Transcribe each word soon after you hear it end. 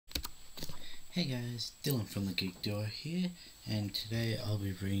Hey guys, Dylan from the Geek Duo here, and today I'll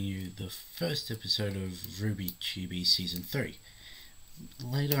be bringing you the first episode of RWBY Chibi Season 3.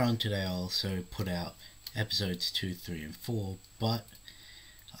 Later on today I'll also put out episodes 2, 3 and 4, but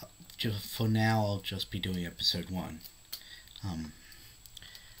for now I'll just be doing episode 1.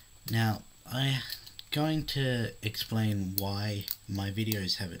 Now, I'm going to explain why my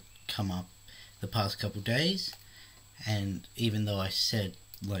videos haven't come up the past couple days, and even though I said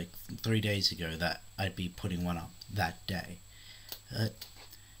like 3 days ago that I'd be putting one up that day.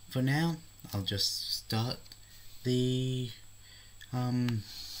 For now, I'll just start the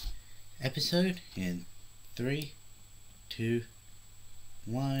episode in 3, 2,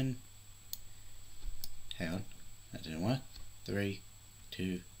 1. Hang on, that didn't work. 3,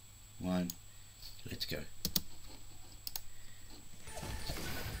 2, 1. Let's go.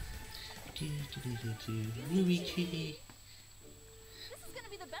 RWBY Chibi.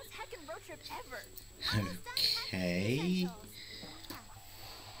 The best heckin' road trip ever. Okay.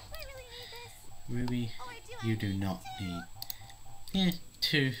 RWBY, you do not need. Yeah,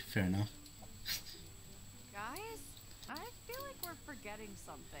 2, fair enough. Guys, I feel like we're forgetting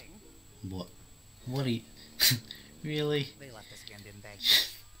something. What? What are you? Really? They left us again, didn't they?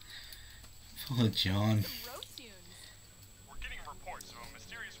 Poor John. We're getting reports of a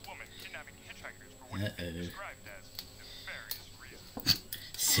mysterious woman kidnapping hitchhikers for what is described as nefarious reasons.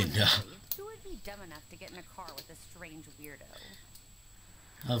 Cinder. Who would be dumb enough to get in a car with a strange weirdo?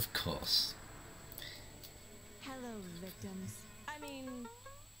 Of course. Hello, victims. I mean,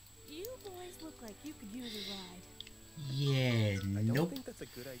 you boys look like you could use a ride. Yeah, I don't nope. think that's a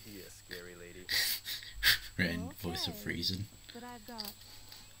good idea, scary lady. Ren, voice of reason. But I've got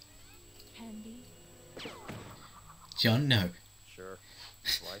candy. John, no. Sure.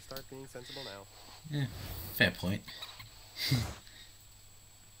 Why start being sensible now? Yeah, fair point.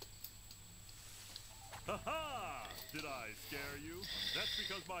 Ha-ha! Did I scare you? That's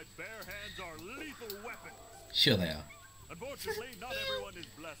because my bare hands are lethal weapons. Sure they are. Unfortunately, not everyone is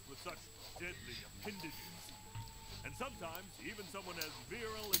blessed with such deadly appendages. And sometimes, even someone as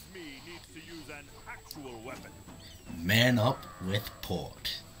virile as me needs to use an actual weapon. Man up with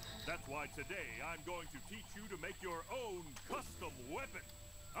port. That's why today I'm going to teach you to make your own custom weapon.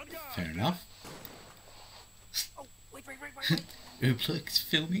 On guard. Fair enough. Oh, wait. Oops, looks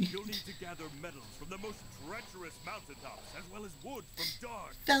filmy. You'll need to gather metals from the most treacherous mountaintops, as well as wood from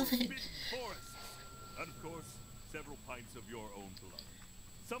dark, Velvet. forbidden forests. And of course, several pints of your own blood.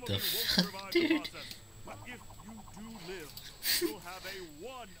 Some of The you won't fuck, survive dude? the process, but if you do live, you'll have a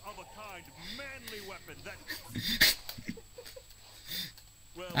one-of-a-kind manly weapon that...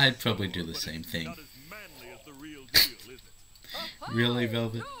 Well, I'd probably do the but same it's thing. Not as manly as the real deal, is it? Really,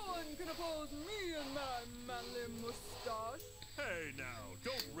 Velvet? No one can oppose me and my manly mustache. Hey now,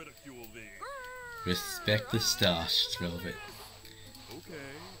 don't ridicule me. Respect the stash, Velvet.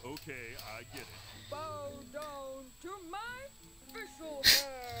 Okay, I get it. Bow down to my official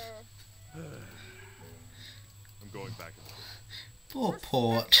hair. I'm going back in the room. Poor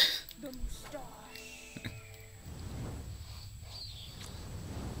port. The mustache.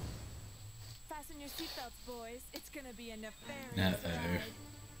 Fasten your seatbelts, boys. It's gonna be a nefarious Uh-oh.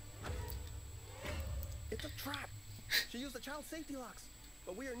 ride. It's a trap! She used the child safety locks,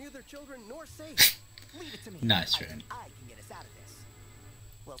 but we are neither children nor safe. Leave it to me. Nice, I Ren. think I can get us out of this.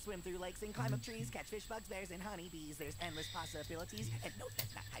 We'll swim through lakes and climb up trees, catch fish, bugs, bears, and honeybees. There's endless possibilities. And no,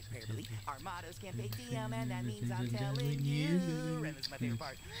 that's not hyperbole. Our mottos can pick DM, and that means I'm telling you. And this is my favorite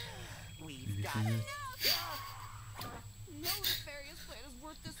part. We've got it. No nefarious plan is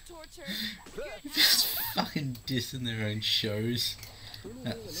worth this torture. Just fucking dissing their own shows. Who knew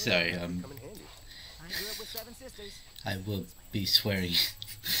being a man Sorry, would come in handy? I grew up with 7 sisters. I will be swearing.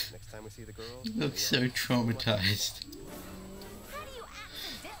 Next time we see the girl, You look so traumatized. How do you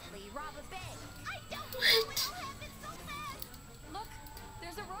accidentally rob a bank? I don't know What? what happened so fast. Look,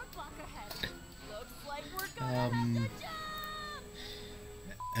 there's a roadblock ahead. Looks like we're gonna have to jump.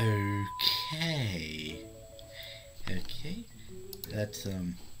 Okay, that's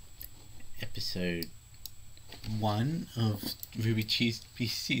episode 1 of RWBY Chibi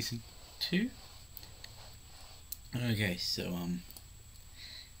Season 2. Okay, so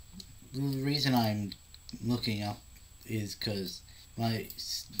the reason I'm looking up is because my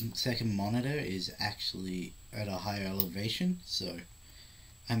second monitor is actually at a higher elevation, so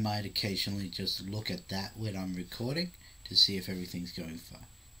I might occasionally just look at that when I'm recording to see if everything's going fine.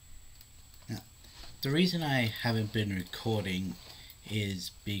 Now, the reason I haven't been recording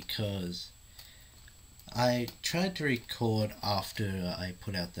is because I tried to record after I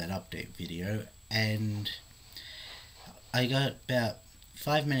put out that update video, and I got about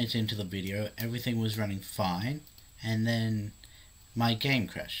 5 minutes into the video, everything was running fine, and then my game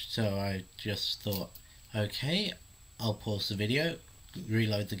crashed. So I just thought, okay, I'll pause the video,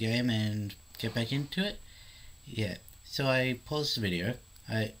 reload the game, and get back into it. Yeah, so I paused the video.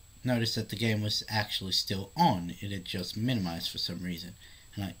 I noticed that the game was actually still on. It had just minimized for some reason.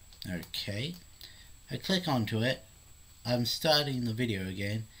 And okay. I click onto it. I'm starting the video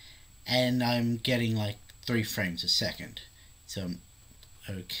again, and I'm getting like 3 frames a second. So,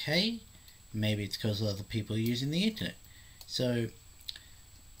 okay, maybe it's because other people are using the internet. So,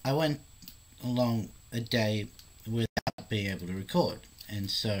 I went along a day without being able to record. And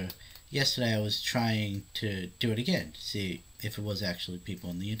so, yesterday I was trying to do it again to see if it was actually people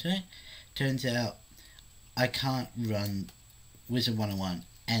on the internet. Turns out I can't run Wizard 101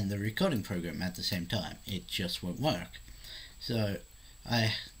 and the recording program at the same time. It just won't work. So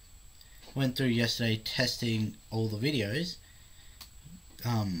I went through yesterday testing all the videos.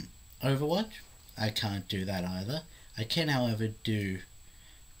 Overwatch, I can't do that either. I can, however, do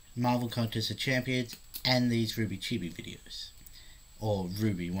Marvel Contest of Champions and these RWBY Chibi videos. Or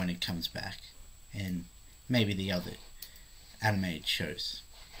RWBY when it comes back. And maybe the other animated shows.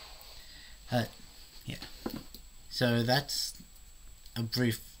 Yeah. So that's a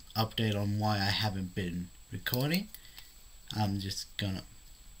brief update on why I haven't been recording. I'm just gonna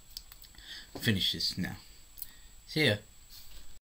finish this now. See ya.